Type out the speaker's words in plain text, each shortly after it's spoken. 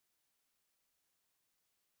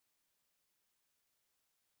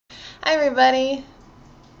Hi everybody,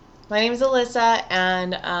 my name is Alyssa,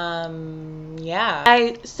 and yeah,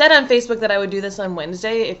 I said on Facebook that I would do this on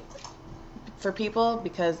Wednesday for people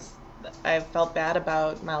because I felt bad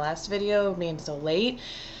about my last video being so late,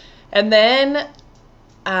 and then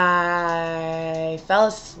I fell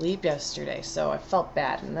asleep yesterday, so I felt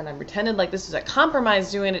bad, and then I pretended like this was a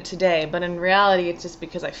compromise doing it today, but in reality it's just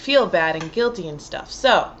because I feel bad and guilty and stuff.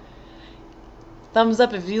 So thumbs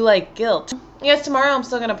up if you like guilt. Yes, tomorrow I'm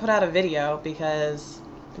still going to put out a video because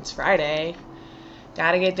it's Friday.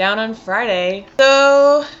 Gotta get down on Friday.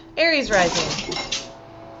 So, Aries Rising.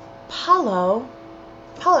 Paulo,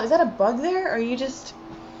 is that a bug there? Or are you just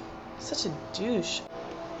such a douche?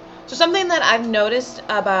 So something that I've noticed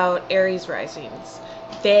about Aries Risings,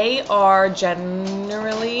 they are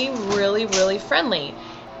generally really friendly.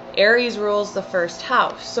 Aries rules the first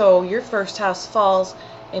house, so your first house falls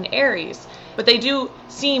in Aries. But they do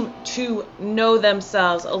seem to know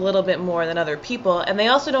themselves a little bit more than other people, and they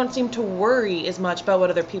also don't seem to worry as much about what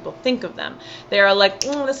other people think of them. They are like,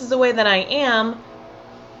 this is the way that I am.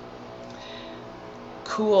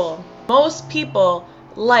 Cool. Most people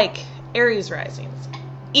like Aries risings,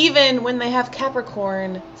 even when they have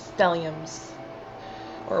Capricorn stelliums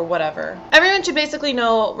or whatever. Everyone should basically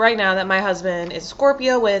know right now that my husband is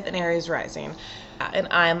Scorpio with an Aries rising, and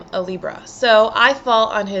I'm a Libra. So I fall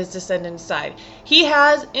on his descendant side. He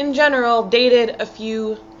has, in general, dated a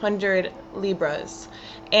few hundred Libras.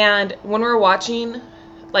 And when we're watching,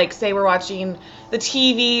 like, say we're watching the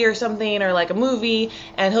TV or something, or like a movie,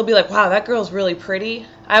 and he'll be like, wow, that girl's really pretty.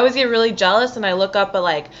 I always get really jealous, and I look up at,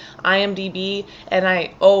 like, IMDb, and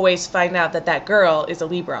I always find out that that girl is a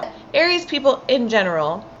Libra. Aries people, in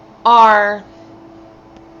general, are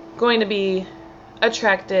going to be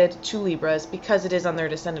attracted to Libras because it is on their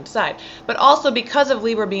descendant side, but also because of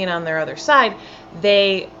Libra being on their other side,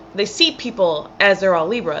 they see people as they're all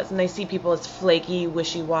Libras, and they see people as flaky,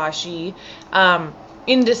 wishy-washy,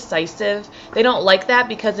 indecisive. They don't like that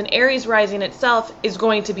because an Aries rising itself is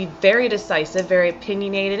going to be very decisive, very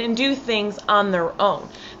opinionated, and do things on their own.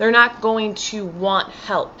 They're not going to want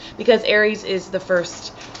help because Aries is the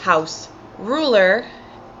first house ruler.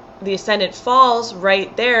 The ascendant falls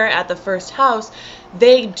right there at the first house.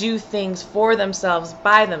 They do things for themselves,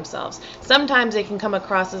 by themselves. Sometimes they can come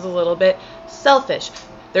across as a little bit selfish.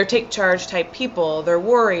 They're take charge type people. They're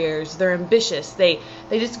warriors. They're ambitious. They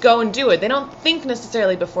just go and do it. They don't think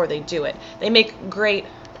necessarily before they do it. They make great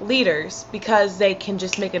leaders because they can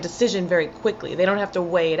just make a decision very quickly. They don't have to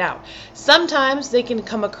weigh it out. Sometimes they can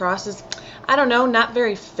come across as, I don't know, not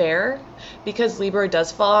very fair, because Libra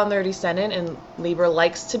does fall on their descendant, and Libra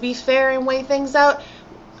likes to be fair and weigh things out.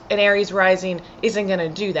 An Aries rising isn't going to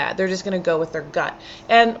do that. They're just going to go with their gut.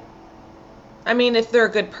 And I mean, if they're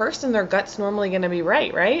a good person, their gut's normally going to be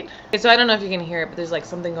right, right? Okay, so I don't know if you can hear it, but there's like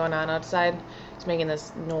something going on outside. It's making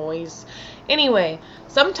this noise. Anyway,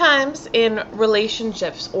 sometimes in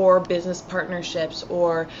relationships or business partnerships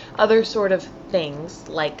or other sort of things,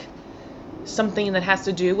 like something that has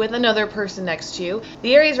to do with another person next to you,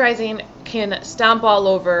 the Aries rising can stomp all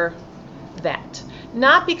over that.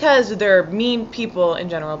 Not because they're mean people in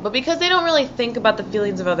general, but because they don't really think about the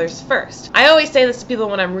feelings of others first. I always say this to people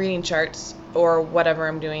when I'm reading charts or whatever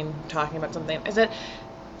I'm doing, talking about something. I said,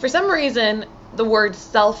 for some reason, the word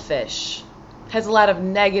selfish has a lot of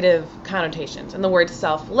negative connotations, and the word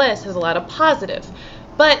selfless has a lot of positive.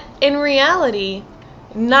 But in reality,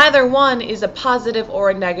 neither one is a positive or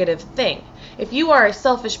a negative thing. If you are a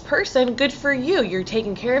selfish person, good for you. You're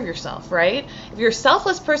taking care of yourself, right? If you're a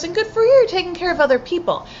selfless person, good for you. You're taking care of other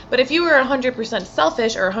people. But if you are 100%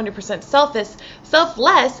 selfish or 100%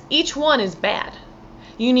 selfless, each one is bad.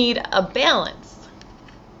 You need a balance.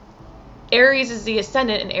 Aries is the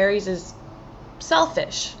ascendant, and Aries is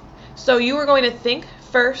selfish. So you are going to think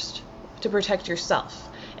first to protect yourself,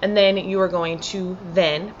 and then you are going to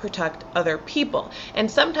then protect other people.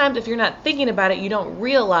 And sometimes if you're not thinking about it, you don't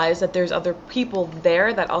realize that there's other people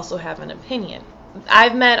there that also have an opinion.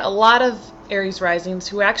 I've met a lot of Aries risings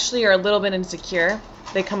who actually are a little bit insecure.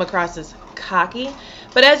 They come across as cocky,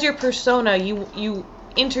 but as your persona, you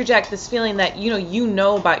interject this feeling that you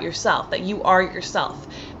know about yourself, that you are yourself.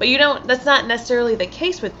 But you don't. That's not necessarily the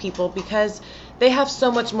case with people because they have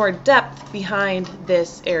so much more depth behind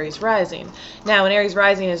this Aries rising. Now, an Aries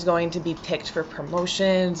rising is going to be picked for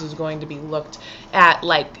promotions, is going to be looked at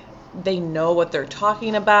like they know what they're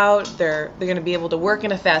talking about. They're going to be able to work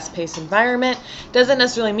in a fast-paced environment. Doesn't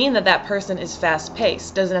necessarily mean that that person is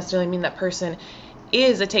fast-paced. Doesn't necessarily mean that person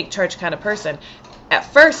is a take-charge kind of person.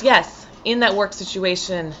 At first, yes, in that work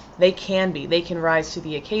situation, they can rise to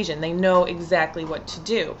the occasion. They know exactly what to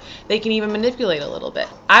do. They can even manipulate a little bit.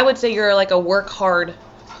 I would say you're like a work hard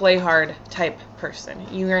play hard type person.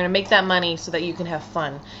 You're going to make that money so that you can have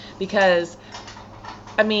fun. Because,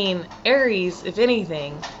 I mean, Aries, if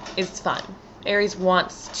anything, is fun. Aries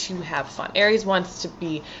wants to have fun. Aries wants to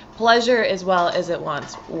be pleasure as well as it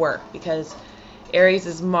wants work, because Aries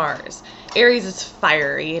is Mars. Aries is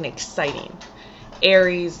fiery and exciting.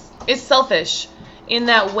 Aries is selfish in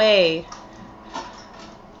that way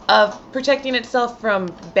of protecting itself from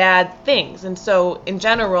bad things. And so, in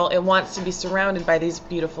general, it wants to be surrounded by these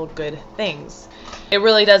beautiful, good things. It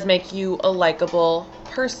really does make you a likable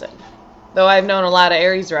person. Though I've known a lot of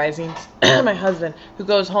Aries risings, my husband, who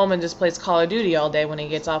goes home and just plays Call of Duty all day when he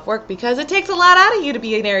gets off work, because it takes a lot out of you to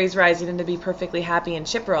be an Aries rising and to be perfectly happy and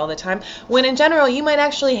chipper all the time, when in general you might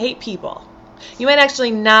actually hate people. You might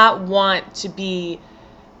actually not want to be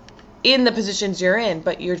in the positions you're in,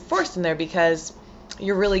 but you're forced in there because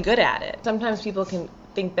you're really good at it. Sometimes people can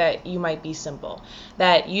think that you might be simple,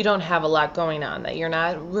 that you don't have a lot going on, that you're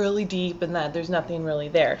not really deep, and that there's nothing really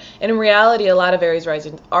there. And in reality, a lot of Aries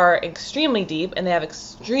risings are extremely deep, and they have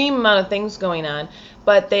extreme amount of things going on,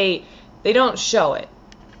 but they don't show it.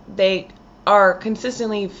 They are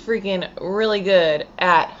consistently freaking really good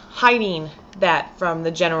at hiding that from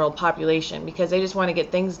the general population, because they just want to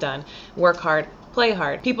get things done, work hard, play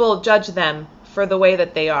hard. People judge them for the way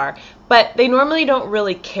that they are, but they normally don't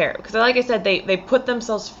really care, because like I said, they put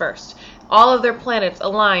themselves first. All of their planets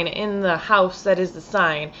align in the house that is the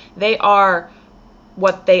sign. They are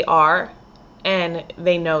what they are, and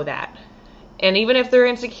they know that. And even if they're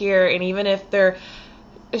insecure, and even if they're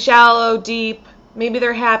shallow, deep, maybe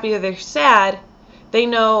they're happy or they're sad, they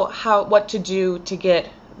know what to do to get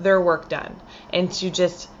their work done and to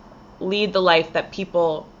just lead the life that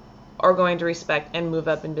people are going to respect and move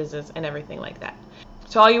up in business and everything like that.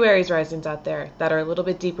 To all you Aries risings out there that are a little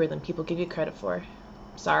bit deeper than people give you credit for,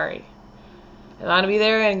 sorry. I want to be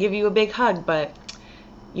there and give you a big hug, but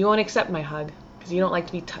you won't accept my hug because you don't like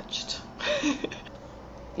to be touched.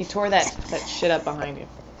 You tore that shit up behind you.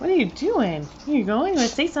 What are you doing? Where are you going? You want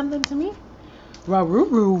to say something to me?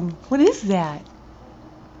 Roo. What is that?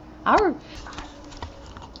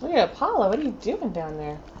 Look at Apollo. What are you doing down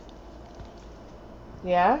there?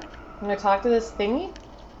 Yeah? I'm going to talk to this thingy?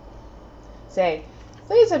 Say,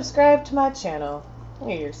 please subscribe to my channel. Look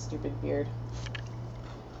at your stupid beard.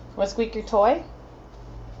 Want to squeak your toy?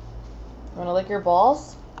 Want to lick your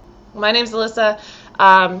balls? My name's Alyssa.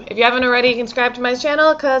 If you haven't already, subscribe to my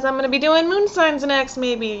channel, because I'm going to be doing moon signs next,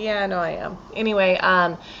 maybe. Yeah, I know I am. Anyway,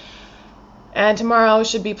 and tomorrow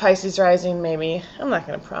should be Pisces rising, maybe. I'm not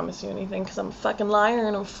going to promise you anything, because I'm a fucking liar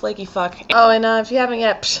and I'm a flaky fuck. Oh, and if you haven't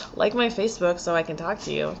yet, like my Facebook so I can talk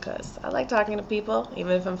to you, because I like talking to people,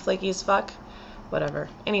 even if I'm flaky as fuck. Whatever.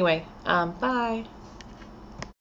 Anyway, bye.